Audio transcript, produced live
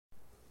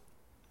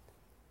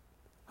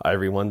Hi,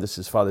 everyone. This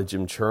is Father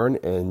Jim Churn,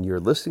 and you're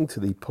listening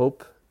to the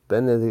Pope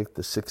Benedict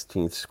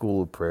XVI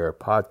School of Prayer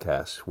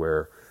podcast,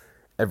 where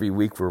every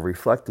week we're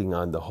reflecting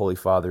on the Holy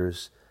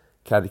Father's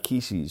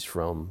catechesis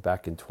from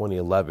back in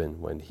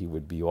 2011 when he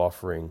would be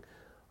offering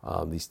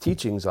these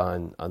teachings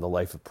on the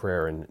life of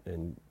prayer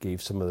and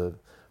gave some of the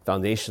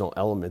foundational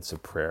elements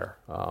of prayer.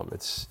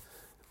 It's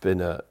been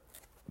a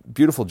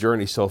beautiful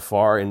journey so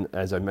far, and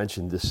as I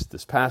mentioned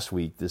this past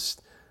week, this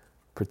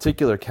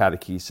particular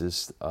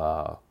catechesis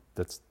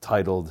that's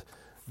titled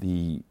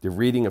the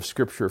Reading of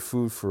Scripture,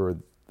 Food for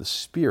the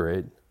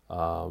Spirit,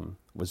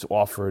 was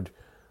offered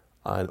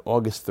on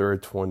August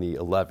 3rd,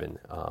 2011.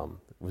 It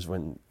was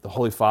when the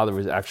Holy Father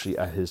was actually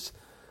at his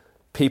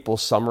papal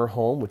summer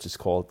home, which is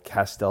called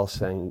Castel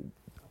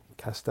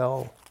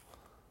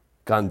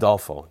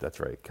Gandolfo. That's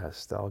right,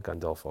 Castel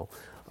Gandolfo,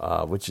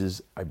 which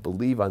is, I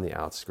believe, on the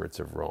outskirts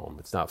of Rome.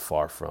 It's not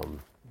far from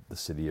the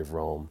city of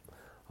Rome,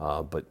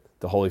 but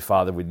the Holy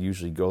Father would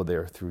usually go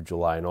there through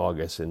July and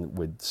August and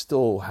would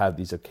still have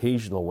these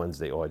occasional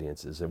Wednesday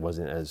audiences. It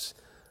wasn't as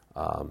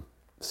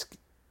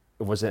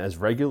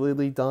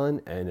regularly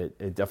done, and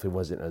it definitely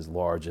wasn't as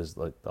large as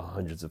like the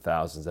hundreds of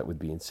thousands that would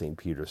be in St.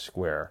 Peter's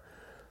Square.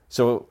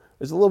 So it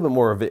was a little bit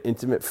more of an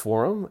intimate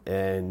forum,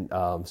 and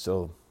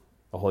so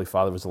the Holy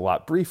Father was a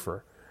lot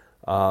briefer.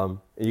 And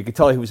you could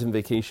tell he was in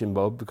vacation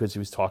mode because he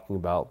was talking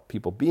about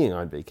people being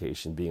on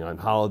vacation, being on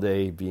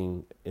holiday,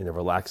 being in a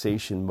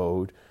relaxation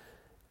mode.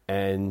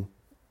 And,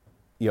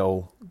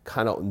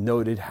 kind of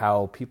noted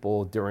how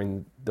people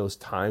during those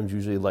times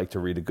usually like to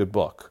read a good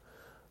book.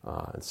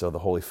 And so the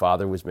Holy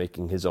Father was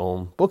making his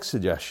own book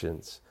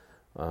suggestions.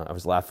 I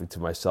was laughing to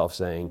myself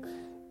saying,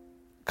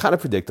 kind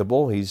of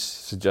predictable, he's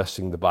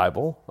suggesting the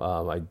Bible.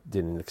 I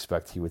didn't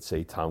expect he would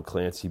say Tom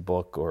Clancy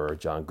book or a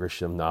John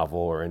Grisham novel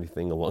or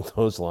anything along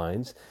those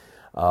lines.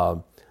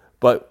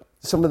 But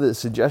some of the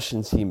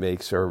suggestions he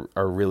makes are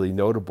really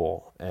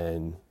notable,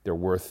 and they're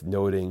worth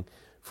noting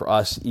for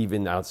us,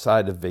 even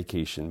outside of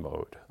vacation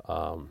mode.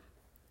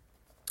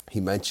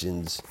 He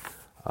mentions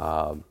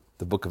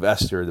the book of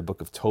Esther, the book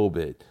of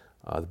Tobit,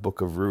 the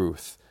book of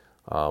Ruth,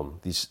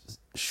 these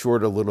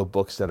shorter little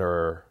books that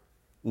are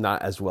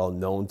not as well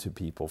known to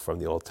people from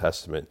the Old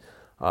Testament.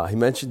 He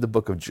mentioned the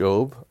book of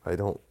Job. I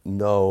don't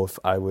know if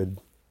I would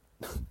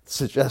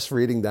suggest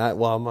reading that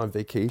while I'm on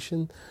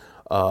vacation.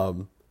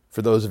 For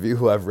those of you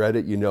who have read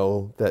it, you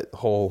know that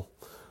whole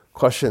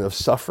question of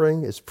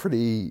suffering is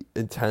pretty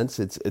intense.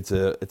 It's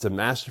a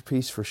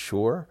masterpiece for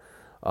sure,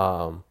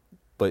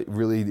 but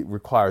really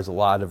requires a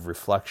lot of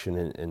reflection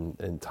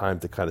and time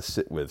to kind of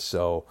sit with.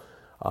 So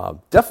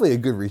definitely a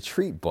good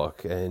retreat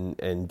book,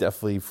 and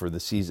definitely for the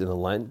season of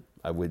Lent,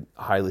 I would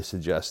highly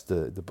suggest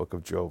the book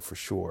of Job for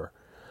sure.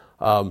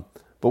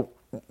 But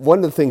one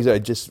of the things I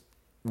just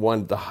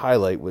wanted to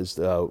highlight was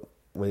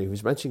when he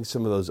was mentioning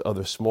some of those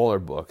other smaller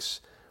books,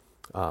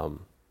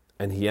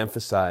 and he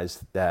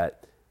emphasized that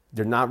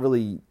they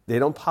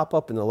don't pop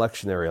up in the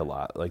lectionary a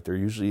lot. Like, they're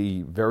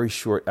usually very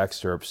short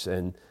excerpts,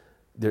 and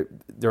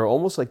they're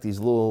almost like these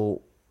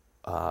little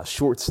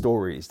short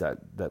stories that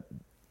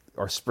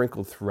are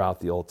sprinkled throughout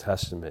the Old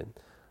Testament.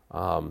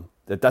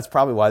 That's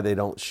probably why they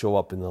don't show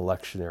up in the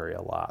lectionary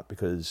a lot,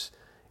 because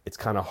it's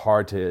kind of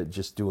hard to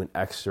just do an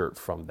excerpt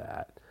from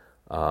that.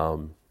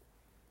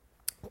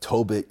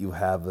 Tobit, you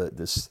have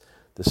the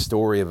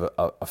story of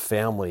a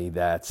family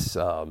that's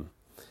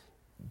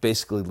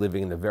basically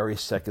living in a very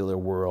secular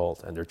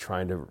world, and they're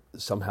trying to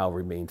somehow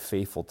remain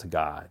faithful to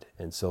God.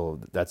 And so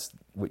that's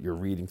what you're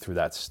reading through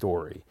that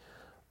story.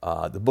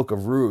 The book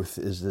of Ruth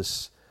is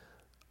this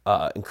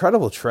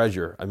incredible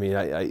treasure. I mean,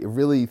 I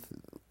really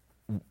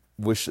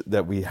wish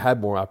that we had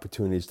more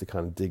opportunities to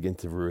kind of dig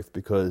into Ruth,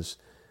 because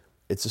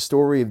it's a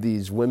story of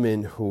these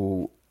women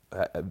who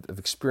have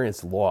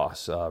experienced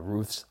loss.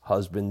 Ruth's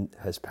husband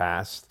has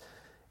passed,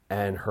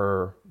 and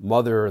her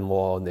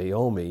mother-in-law,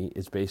 Naomi,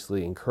 is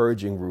basically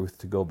encouraging Ruth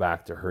to go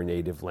back to her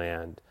native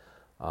land,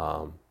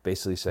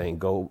 basically saying,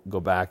 go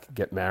back,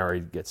 get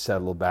married, get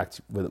settled back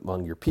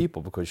among your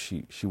people, because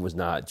she was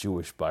not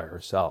Jewish by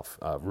herself.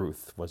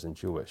 Ruth wasn't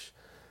Jewish.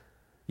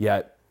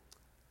 Yet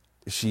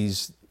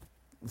she's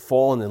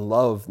fallen in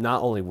love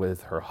not only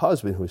with her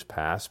husband who's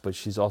passed, but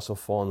she's also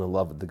fallen in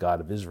love with the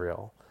God of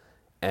Israel.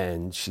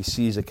 And she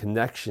sees a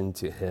connection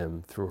to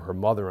him through her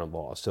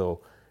mother-in-law. So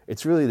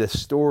it's really the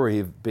story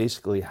of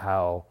basically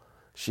how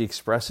she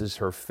expresses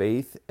her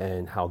faith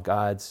and how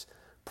God's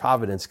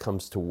providence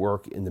comes to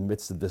work in the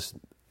midst of this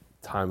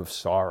time of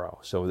sorrow.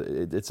 So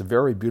it's a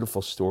very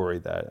beautiful story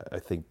that I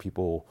think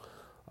people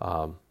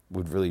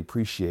would really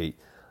appreciate.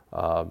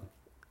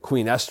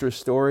 Queen Esther's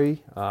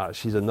story,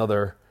 she's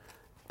another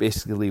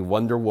basically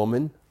Wonder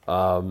Woman.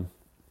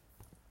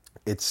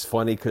 It's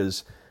funny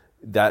because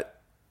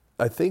that,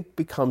 I think,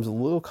 becomes a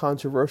little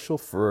controversial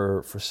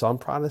for some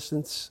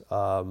Protestants.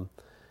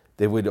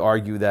 They would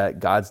argue that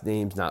God's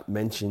name's not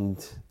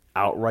mentioned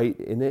outright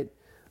in it.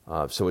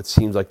 So it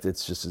seems like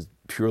it's just a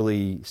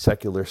purely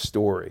secular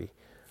story.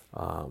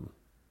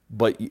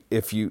 But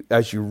as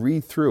you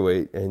read through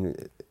it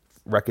and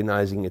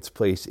recognizing its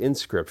place in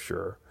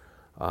Scripture,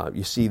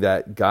 you see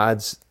that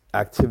God's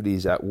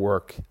activities at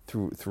work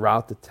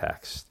throughout the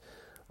text,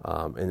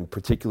 and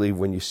particularly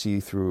when you see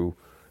through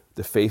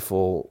the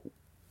faithful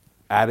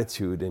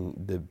attitude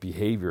and the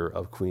behavior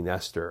of Queen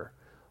Esther,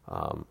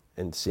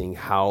 and seeing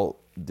how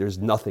there's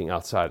nothing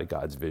outside of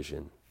God's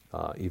vision,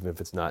 even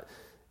if it's not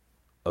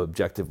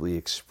objectively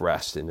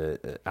expressed in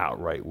an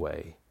outright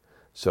way.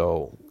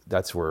 So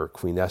that's where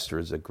Queen Esther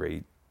is a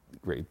great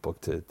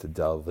book to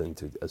delve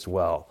into as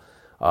well.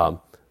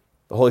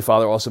 The Holy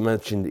Father also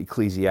mentioned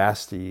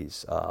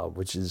Ecclesiastes,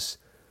 which is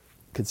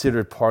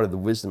considered part of the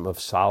wisdom of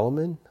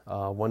Solomon.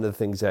 One of the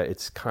things that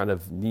it's kind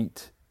of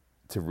neat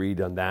to read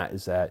on that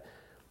is that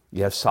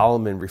you have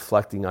Solomon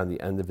reflecting on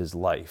the end of his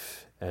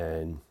life,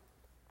 and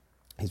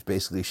he's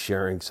basically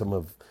sharing some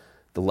of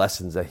the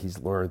lessons that he's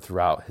learned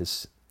throughout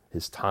his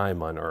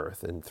time on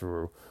earth and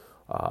through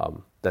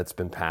that's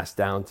been passed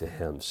down to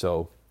him.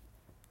 So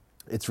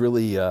it's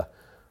really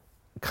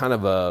kind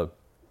of a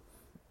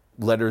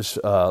letters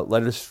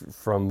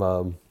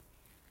from.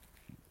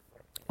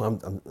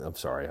 I'm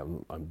sorry,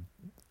 I'm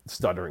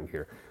stuttering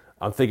here.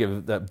 I'm thinking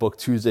of that book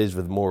Tuesdays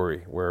with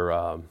Morrie, where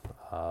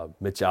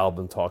Mitch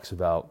Albom talks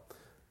about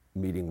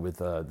meeting with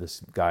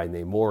this guy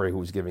named Morrie who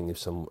was giving him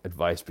some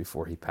advice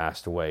before he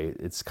passed away.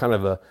 It's kind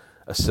of a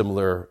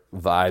similar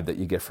vibe that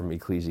you get from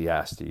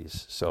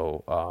Ecclesiastes.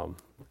 So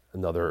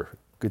another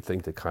good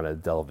thing to kind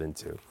of delve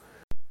into.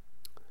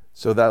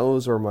 So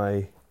those are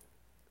my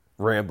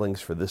ramblings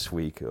for this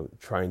week,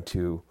 trying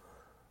to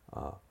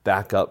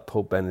back up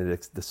Pope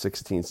Benedict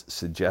XVI's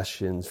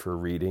suggestions for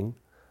reading,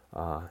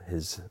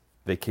 his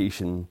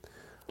vacation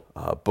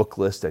book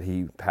list that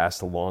he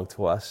passed along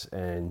to us.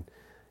 And,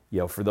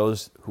 for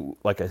those who,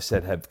 like I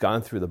said, have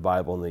gone through the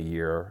Bible in a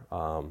year,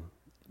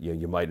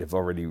 you might have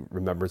already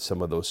remembered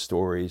some of those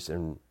stories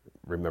and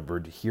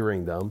remembered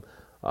hearing them.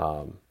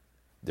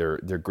 They're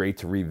great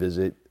to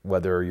revisit,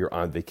 whether you're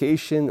on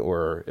vacation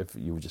or if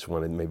you just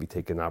want to maybe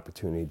take an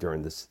opportunity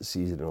during this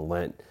season of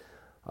Lent.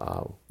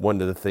 One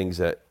of the things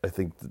that I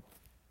think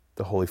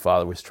the Holy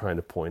Father was trying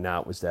to point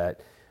out was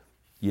that,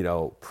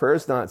 prayer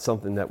is not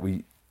something that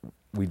we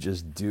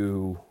just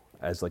do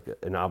as like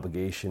an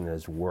obligation,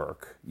 as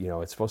work.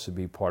 It's supposed to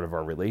be part of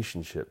our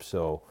relationship.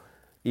 So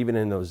even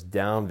in those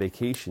down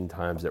vacation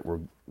times that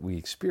we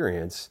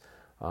experience,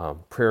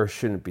 prayer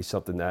shouldn't be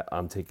something that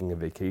I'm taking a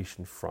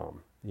vacation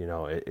from. We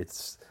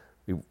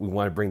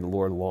want to bring the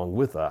Lord along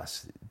with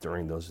us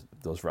during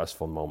those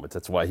restful moments.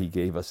 That's why he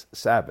gave us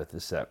Sabbath,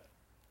 is that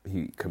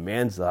he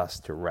commands us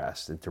to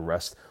rest and to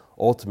rest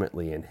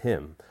ultimately in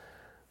him.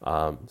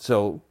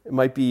 So it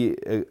might be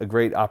a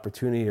great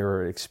opportunity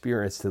or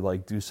experience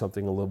to do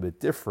something a little bit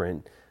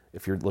different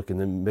if you're looking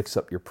to mix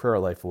up your prayer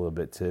life a little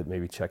bit, to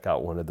maybe check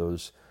out one of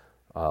those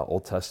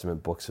Old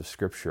Testament books of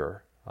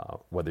Scripture,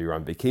 whether you're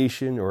on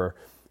vacation or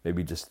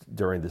maybe just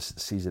during this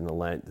season of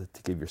Lent,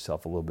 to give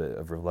yourself a little bit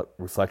of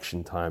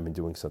reflection time and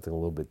doing something a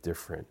little bit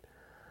different.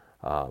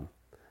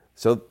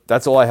 So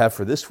that's all I have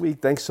for this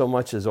week. Thanks so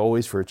much, as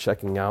always, for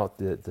checking out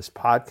this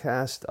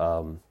podcast.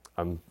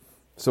 I'm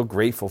so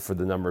grateful for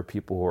the number of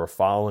people who are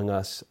following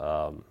us,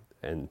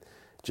 and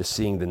just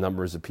seeing the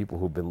numbers of people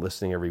who've been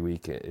listening every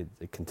week.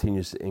 It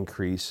continues to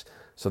increase.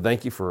 So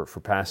thank you for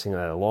passing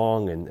that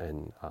along,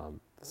 and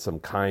some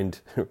kind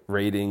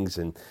ratings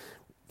and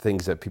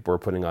things that people are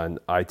putting on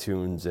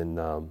iTunes and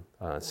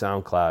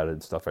SoundCloud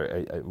and stuff.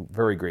 I'm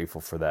very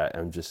grateful for that.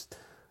 I'm just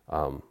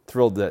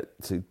thrilled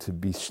to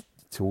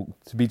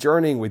be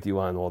journeying with you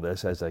on all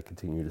this as I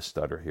continue to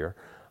stutter here.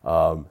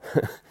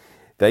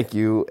 Thank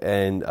you.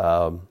 And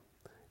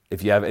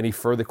if you have any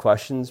further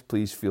questions,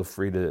 please feel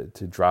free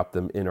to drop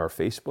them in our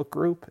Facebook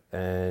group.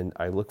 And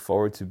I look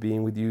forward to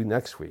being with you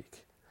next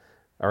week.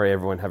 All right,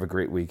 everyone, have a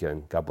great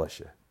weekend. God bless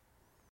you.